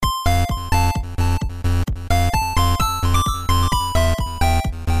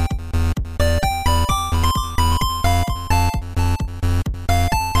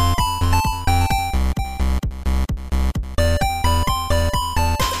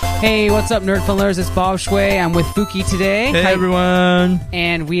Hey, what's up, NerdFunnel's? It's Bob Shui. I'm with Fuki today. Hey, everyone.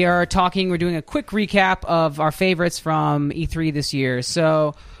 And we're doing a quick recap of our favorites from E3 this year.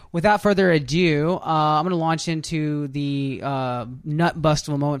 So, without further ado, I'm going to launch into the nut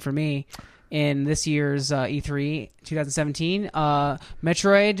bustable moment for me in this year's E3 2017.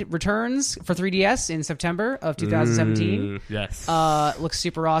 Metroid returns for 3DS in September of 2017. Ooh, yes. Looks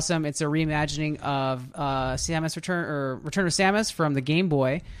super awesome. It's a reimagining of Samus Return of Samus from the Game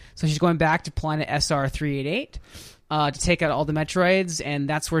Boy. So she's going back to planet SR388 to take out all the Metroids, and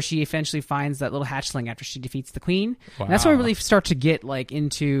that's where she eventually finds that little hatchling after she defeats the Queen. Wow. And that's where we really start to get like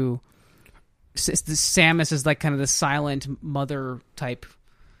into Samus is like kind of the silent mother type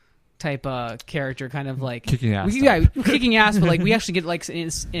character, kind of like kicking ass. Kicking ass, but like we actually get like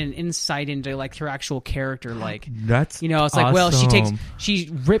an insight into like her actual character. Like that's it's awesome. like, well, she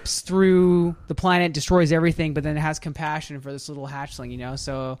rips through the planet, destroys everything, but then has compassion for this little hatchling.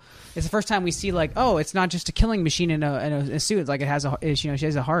 So it's the first time we see like, oh, it's not just a killing machine in a suit. It's like it has she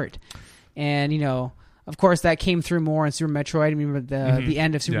has a heart, and of course that came through more in Super Metroid. I remember the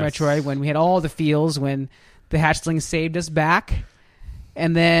end of Super Metroid when we had all the feels when the hatchling saved us back.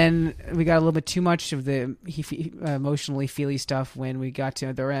 And then we got a little bit too much of the emotionally feely stuff when we got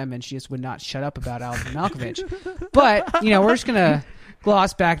to the M, and she just would not shut up about Alvin Malkovich. But we're just gonna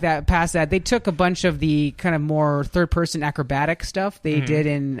gloss past that. They took a bunch of the kind of more third-person acrobatic stuff they did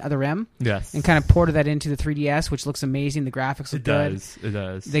in Other M, and kind of ported that into the 3DS, which looks amazing. The graphics look good. It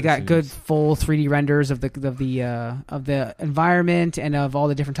does. They got good full 3D renders of the environment and of all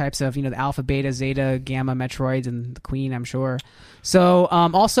the different types of the Alpha, Beta, Zeta, Gamma Metroids and the Queen, I'm sure. So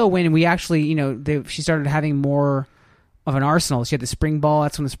also when we actually she started having more of an arsenal. She had the Spring Ball.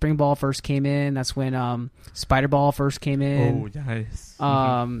 That's when the Spring Ball first came in. That's when Spider Ball first came in. Oh, nice.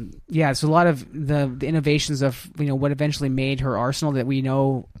 So a lot of the innovations of what eventually made her arsenal that we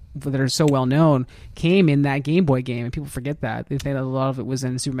know that are so well known came in that Game Boy game, and people forget that. They think that a lot of it was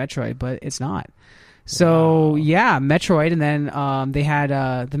in Super Metroid, but it's not. So Metroid, and then they had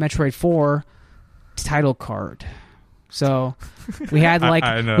the Metroid 4 title card. So we had like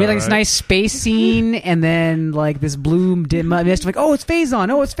this nice space scene, and then like this blue mist. Like, oh, it's Phazon.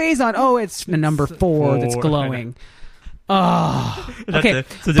 Oh, it's Phazon. Oh, it's the number 4 that's glowing. Oh, okay.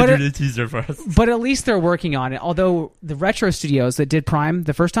 So they did a teaser for us. But at least they're working on it. Although the Retro Studios that did Prime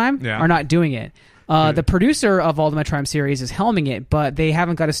the first time are not doing it. The producer of all the Metroid series is helming it, but they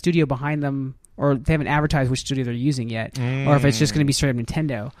haven't got a studio behind them, or they haven't advertised which studio they're using yet, or if it's just going to be straight up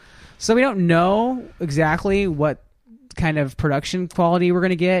Nintendo. So we don't know exactly what kind of production quality we're going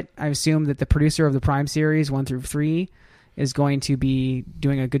to get. I assume that the producer of the Prime series 1 through 3 is going to be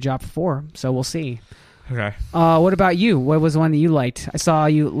doing a good job for 4, so we'll see. Okay. What about you? What was the one that you liked? I saw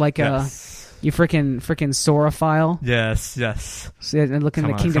you like you freaking Sora file. Yes. So, looking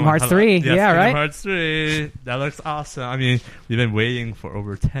at Kingdom Hearts 3. Yes, yeah, right? Kingdom Hearts 3. That looks awesome. I mean, we've been waiting for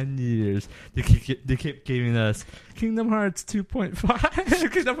over 10 years. They keep giving us Kingdom Hearts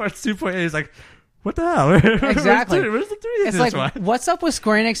 2.5. Kingdom Hearts 2.8 is like, what the hell? Exactly. Where's the 3 in it's this like, one? what's up with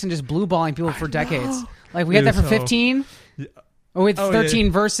Square Enix and just blue balling people for decades? Like, we had that for 15, or with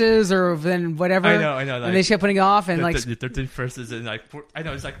 13 verses, or then whatever. I know. Like, and they just kept putting it off, and the 13 verses, and like, I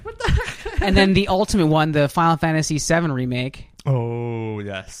know, it's like, what the heck? And then the ultimate one, the Final Fantasy VII remake. Oh,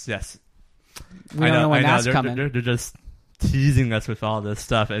 yes. We don't know when that's coming. They're just teasing us with all this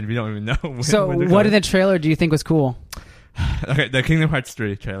stuff, and we don't even know when. So, what in the trailer do you think was cool? Okay, the Kingdom Hearts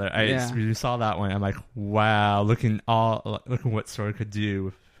 3 trailer. We saw that one. I'm like, wow! Looking what Sora could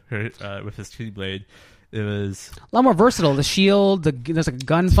do with her with his Keyblade. It was a lot more versatile. The shield, there's like a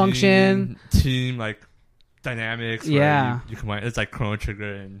gun function, team like dynamics. Yeah, you combine. It's like Chrono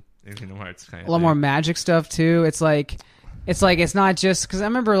Trigger and Kingdom Hearts kind of. A lot more magic stuff too. It's not just because I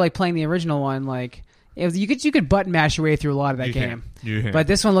remember like playing the original one like. You could button mash your way through a lot of that game. But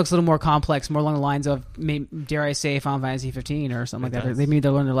this one looks a little more complex, more along the lines of, dare I say, Final Fantasy 15 or something like that. They maybe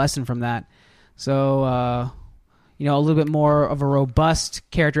learned a lesson from that. So, a little bit more of a robust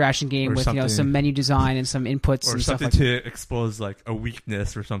character action game with some menu design and some inputs or and stuff something like to expose like a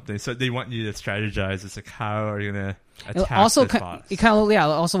weakness or something. So they want you to strategize. It's like, how are you gonna attack also this boss?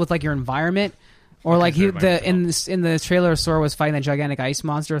 Also with like your environment. Or like in the trailer, Sora was fighting that gigantic ice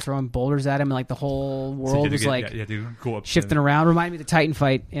monster, throwing boulders at him, and like the whole world was go up shifting around. Reminded me of the Titan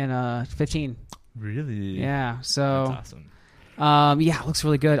fight in 15. Really? Yeah. So that's awesome. It looks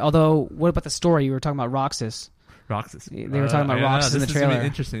really good. Although, what about the story? You were talking about Roxas. They were talking about Roxas in the trailer. This is really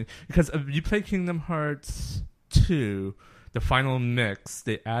interesting because if you play Kingdom Hearts 2, the final mix,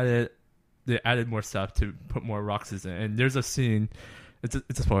 they added more stuff to put more Roxas in, and there's a scene. it's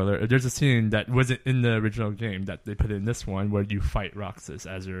a spoiler. There's a scene that wasn't in the original game that they put in this one where you fight Roxas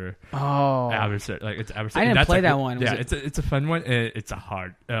as your adversary. Like it's adversary. I didn't play like that one. Yeah, it's a fun one. It's a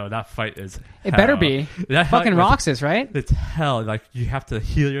hard. Oh, that fight is. It hell. better be. That fucking Roxas, right? It's hell. Like you have to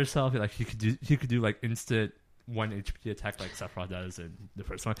heal yourself. Like you could do like instant 1 HP attack like Sephiroth does in the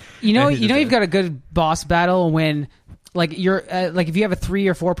first one. You've got a good boss battle when like you're like if you have a 3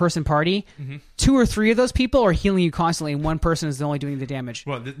 or 4 person party, 2 or 3 of those people are healing you constantly, and one person is only doing the damage.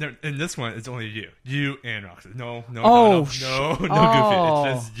 Well, in this one, it's only you and Roxas. No, Goofy.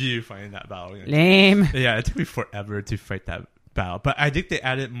 It's just you fighting that battle. Lame. Yeah, it took me forever to fight that battle, but I think they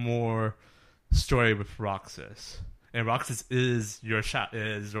added more story with Roxas. And Roxas is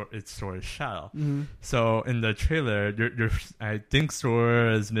its Sora's shadow. So in the trailer, I think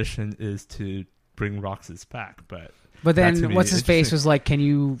Sora's mission is to bring Roxas back. But then what's his face was like, "Can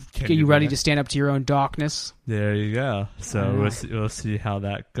you ready to stand up to your own darkness?" There you go. So we'll see how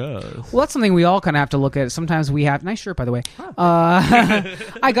that goes. Well, that's something we all kind of have to look at. Sometimes we have nice shirt, by the way.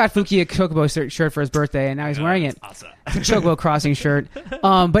 I got Fuki a Chocobo shirt for his birthday, and now he's wearing it. Awesome. It's a Chocobo Crossing shirt.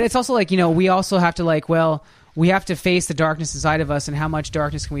 But it's also like we also have to we have to face the darkness inside of us, and how much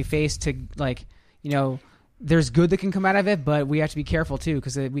darkness can we face to there's good that can come out of it, but we have to be careful too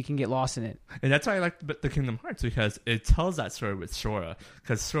because we can get lost in it. And that's why I like the Kingdom Hearts, because it tells that story with Sora,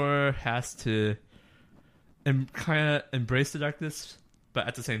 because Sora has to kind of embrace the darkness, but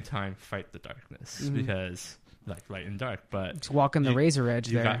at the same time fight the darkness because like light and dark. But it's walking the razor edge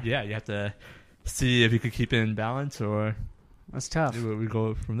there. You have to see if you could keep it in balance, or that's tough. We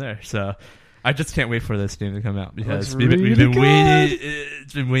go from there. So I just can't wait for this game to come out because we've been waiting.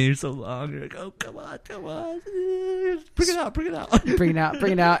 It's been waiting so long. You're like, oh, come on. Bring it out. Bring it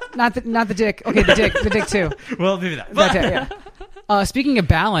out. Not the dick. Okay, the dick too. Well, maybe that. Yeah. Speaking of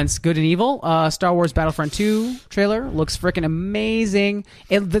balance, good and evil, Star Wars Battlefront 2 trailer looks freaking amazing.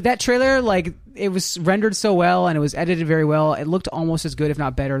 That trailer, like, it was rendered so well and it was edited very well. It looked almost as good, if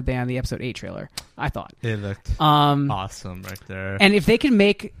not better, than the Episode 8 trailer, I thought. It looked awesome right there. And if they can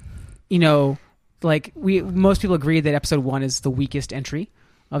make... most people agree that Episode 1 is the weakest entry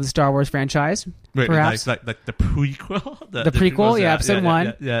of the Star Wars franchise. Wait, perhaps like the prequel, the prequel, Episode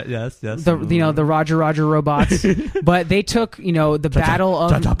 1. Yes. The Roger robots, but they took the battle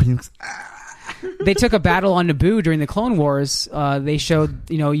of. They took a battle on Naboo during the Clone Wars. They showed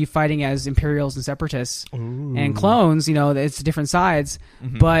you fighting as Imperials and Separatists and clones. It's different sides,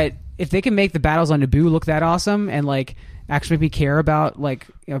 but if they can make the battles on Naboo look that awesome and actually make me care about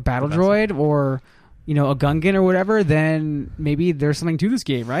a battle droid or a Gungan or whatever, then maybe there's something to this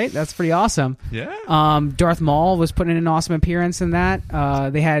game, right? That's pretty awesome. Yeah. Darth Maul was putting in an awesome appearance in that.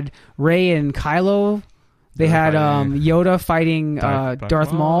 They had Rey and Kylo. They had Yoda fighting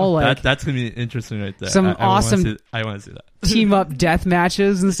Darth Maul. That's gonna be interesting right there. Some awesome. I want to see that team up death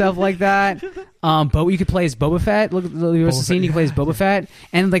matches and stuff like that. You could play as Boba Fett. Look, there was a scene you could play as Boba Fett,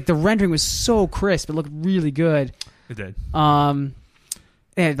 and the rendering was so crisp. It looked really good. It did.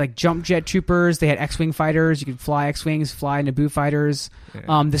 They had jump jet troopers. They had X-wing fighters. You could fly X-wings, fly Naboo fighters.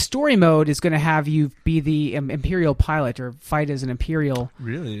 Yeah. The story mode is going to have you be the Imperial pilot or fight as an Imperial,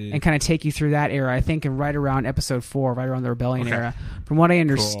 really, and kind of take you through that era. I think right around Episode 4, right around the Rebellion era, from what I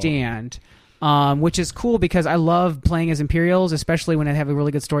understand. Cool. Which is cool because I love playing as Imperials, especially when I have a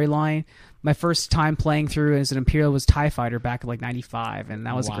really good storyline. My first time playing through as an Imperial was TIE Fighter back in 95, and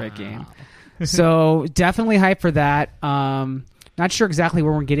that was a great game. So definitely hyped for that. Not sure exactly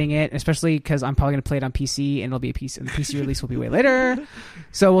where we're getting it, especially because I'm probably going to play it on PC, and it'll be a PC. And the PC release will be way later,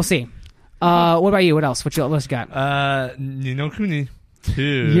 so we'll see. What about you? What else? What you got? Ni no Kuni 2.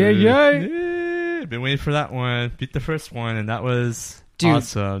 Yeah. Been waiting for that one. Beat the first one, and that was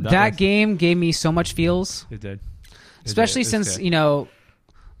awesome. That game gave me so much feels. It did. Especially since I'm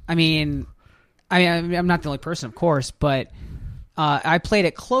not the only person, of course, but I played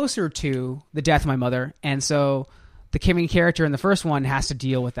it closer to the death of my mother, and so the main character in the first one has to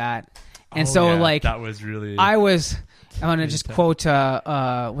deal with that. And that was really... I'm going to just quote,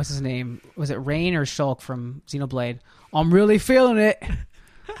 what's his name? Was it Rain or Shulk from Xenoblade? I'm really feeling it.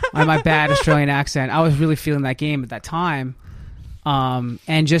 On my bad Australian accent. I was really feeling that game at that time.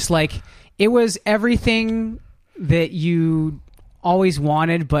 And just it was everything that you always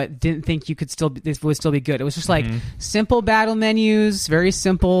wanted but didn't think you could this would still be good. It was just simple battle menus, very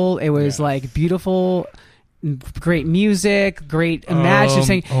simple. It was beautiful... Great music, great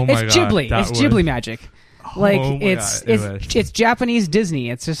imaginative. It's Ghibli. It's Ghibli magic. It's Japanese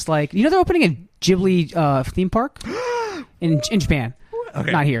Disney. It's just they're opening a Ghibli theme park in Japan.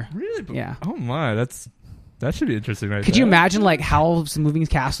 Okay. Not here. Really? Yeah. Oh my, that should be interesting, right? Could you imagine Howl's Moving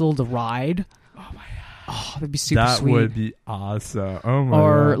Castle, the ride? Oh my Oh, that'd be super that sweet. That would be awesome. Oh my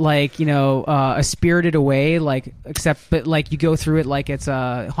or God. like a Spirited Away, like but like you go through it like it's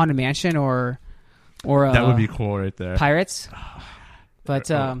a Haunted Mansion or that would be cool right there. Pirates. But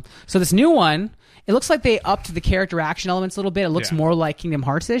so this new one, it looks like they upped the character action elements a little bit. It looks more like Kingdom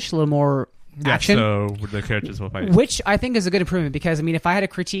Hearts-ish, a little more action. So the characters will fight. Which I think is a good improvement because, I mean, if I had to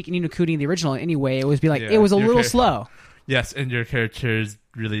critique Ni no Kuni in the original anyway, it would be like, it was a little slow. Yes, and your characters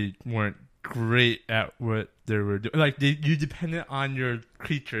really weren't great at what they were doing. Like, you depended on your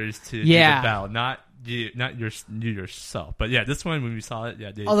creatures to do the battle, not you yourself. But yeah, this one, when we saw it,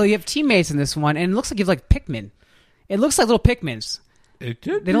 although you have teammates in this one, and it looks like you have like Pikmin. It looks like little Pikmins. They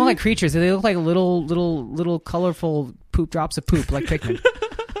don't look like creatures. They look like little colorful drops of poop, like Pikmin.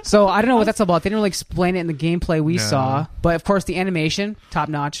 So I don't know what that's about. They didn't really explain it in the gameplay we saw, but of course the animation, top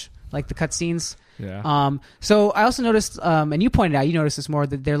notch, like the cutscenes. Yeah. So I also noticed, and you pointed out, you noticed this more,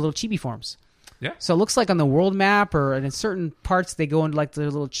 that they're little chibi forms. Yeah. So it looks like on the world map or in certain parts they go into like their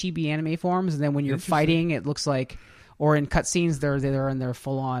little chibi anime forms, and then when you're fighting, it looks like, or in cutscenes they're in their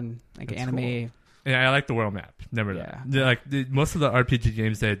full on like that's anime. Cool. Yeah, I like the world map. Never most of the RPG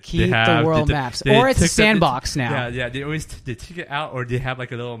games they keep have the world maps, or it's a sandbox now. Yeah, they take it out, or they have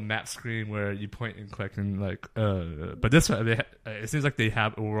like a little map screen where you point and click and like. But this one, it seems like they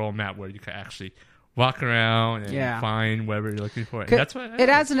have a world map where you can actually walk around and find whatever you're looking for. And that's what it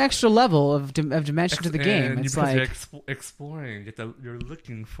adds an extra level of dimension to the game. And it's like you're exploring. You're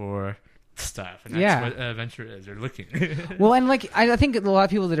looking for stuff, and that's what adventure is. You're looking. Well, and like I think a lot of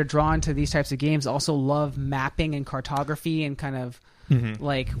people that are drawn to these types of games also love mapping and cartography and kind of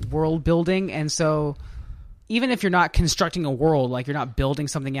like world building. And so even if you're not constructing a world, like you're not building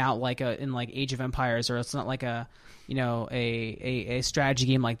something out like in like Age of Empires, or it's not like a strategy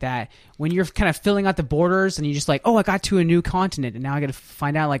game like that, when you're kind of filling out the borders and you're just like, oh, I got to a new continent and now I got to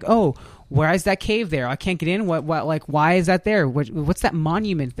find out like, oh, where is that cave there? I can't get in. What like, why is that there? What's that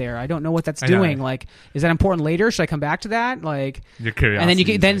monument there? I don't know what that's doing. Like, is that important later? Should I come back to that? Like, your curiosity. And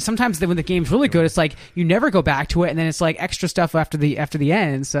then then sometimes when the game's really good, it's like you never go back to it, and then it's like extra stuff after the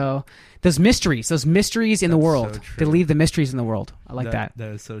end. So those mysteries in the world, they leave the mysteries in the world. I like that.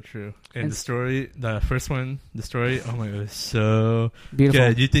 That is so true. And the story, the first one, oh my god, it's so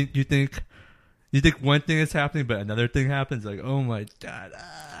beautiful. Good. You think one thing is happening, but another thing happens. Like, oh my god.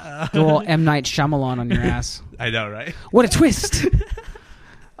 Little M. Night Shyamalan on your ass. I know, right? What a twist.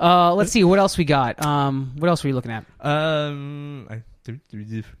 Let's see what else we got. What else were you looking at? Did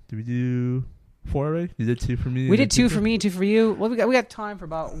we do 4 already? You did 2 for me. We did 2 for me, 2 for you. Well, we got time for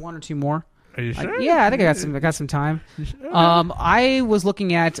about 1 or 2 more. Are you sure? Yeah, I think I got some time. Sure? I was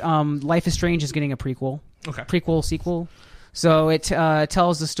looking at Life is Strange is getting a prequel. Okay. Prequel, sequel. So it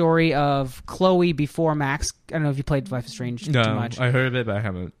tells the story of Chloe before Max. I don't know if you played Life is Strange too much. I heard of it, but I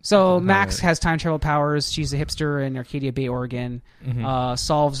haven't. So Max has time travel powers. She's a hipster in Arcadia Bay, Oregon.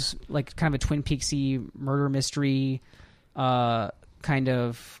 Solves like kind of a Twin Peaksy murder mystery, kind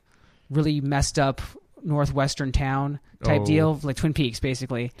of really messed up northwestern town type deal, like Twin Peaks,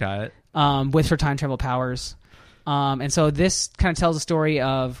 basically. Got it. With her time travel powers. And so this kind of tells the story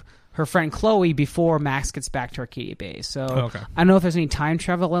of her friend Chloe before Max gets back to Arcadia Bay. So I don't know if there's any time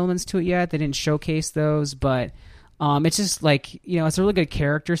travel elements to it yet. They didn't showcase those, but it's just like, it's a really good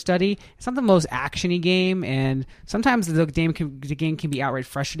character study. It's not the most action-y game, and sometimes the game can be outright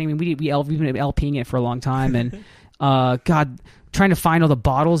frustrating. I mean, we've been LPing it for a long time, and trying to find all the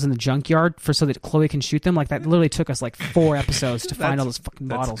bottles in the junkyard so that Chloe can shoot them, like that literally took us like 4 episodes to find all those fucking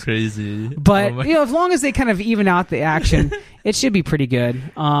bottles. That's crazy. But as long as they kind of even out the action, it should be pretty good.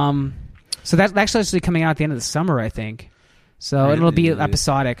 So that's actually coming out at the end of the summer, I think. So really? It'll be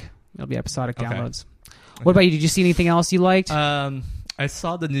episodic. Downloads. Okay. What about you? Did you see anything else you liked? I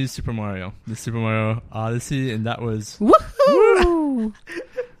saw the new Super Mario Odyssey, and that was woohoo!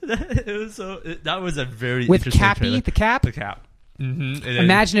 That was a very with interesting Cappy trailer. the Cap. The Cap. Mm-hmm.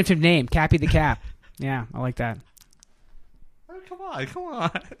 Imaginative name, Cappy the Cap. Yeah, I like that. Oh, come on.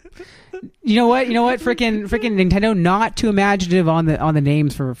 You know what? Freaking Nintendo, not too imaginative on the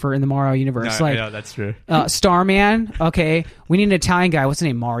names for in the Mario universe. No, yeah, that's true. Starman. Okay, we need an Italian guy. What's his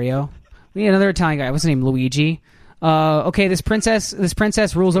name? Mario. We need another Italian guy. What's his name? Luigi. Okay, this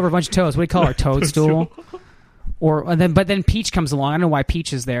princess rules over a bunch of toads. What do you call her? Toadstool. But then Peach comes along. I don't know why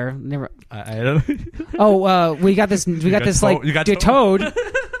Peach is there. Never. I don't. We got this. Toad.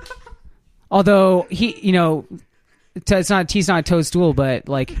 Although he's not a toadstool, but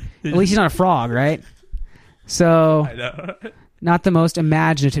like at least he's not a frog, right? So I know. Not the most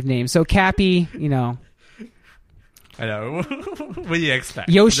imaginative name. So Cappy, I know. What do you expect?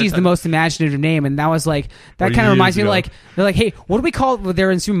 Yoshi's the most imaginative name, and that was like that kind of reminds me of like they're like, hey, what do we call it?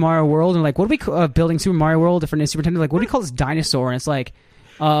 They're in Super Mario World, and like, what do we building Super Mario World for Super Nintendo? Like, what do we call this dinosaur? And it's like,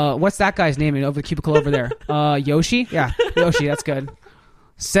 what's that guy's name over the cubicle over there? Yoshi? Yeah, Yoshi. That's good.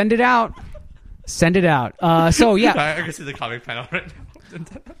 Send it out. Send it out. So yeah, I can see the comic panel right now.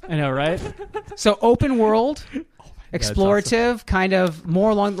 I know, right? So open world. Explorative, awesome. Kind of more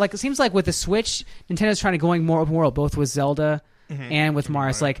along, like it seems like with the Switch, Nintendo's trying to going more open world, both with Zelda and with Mario.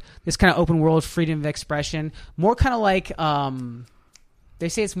 It's like this kind of open world, freedom of expression, more kind of like they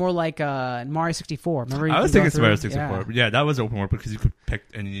say it's more like Mario 64. Remember? I was thinking it's Mario 64. Yeah, that was open world because you could pick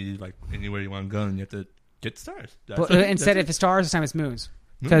anywhere you want to go, and you have to get stars. Instead of stars, this time it's moons,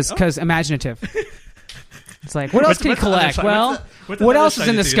 because imaginative. It's like, what else can you collect? Well, what else is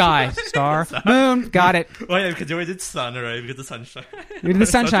in the sky? Star, moon, got it. Well, yeah, because we did sun, right? We did the sunshine. We did the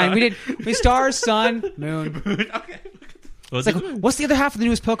sunshine. We did stars, sun, moon. Okay. It's like, what's the other half of the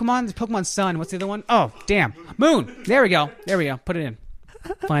newest Pokemon? The Pokemon Sun. What's the other one? Oh, damn. Moon. There we go. Put it in.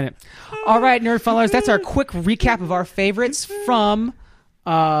 Find it. All right, Nerd Funnelers. That's our quick recap of our favorites from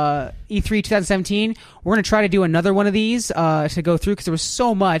E3 2017. We're going to try to do another one of these to go through because there was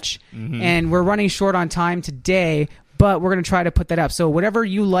so much, and we're running short on time today, but we're going to try to put that up. So whatever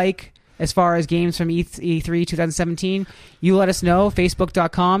you like as far as games from E3 2017, you let us know.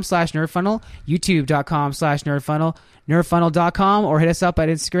 Facebook.com/NerdFunnel, YouTube.com/NerdFunnel, NerdFunnel.com, or hit us up at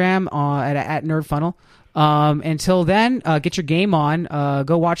Instagram at NerdFunnel. Until then, get your game on.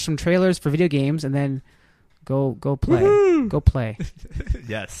 Go watch some trailers for video games, and then Go play. Woo-hoo! Go play.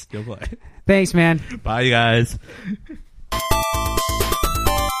 Yes, go play. Thanks, man. Bye, guys.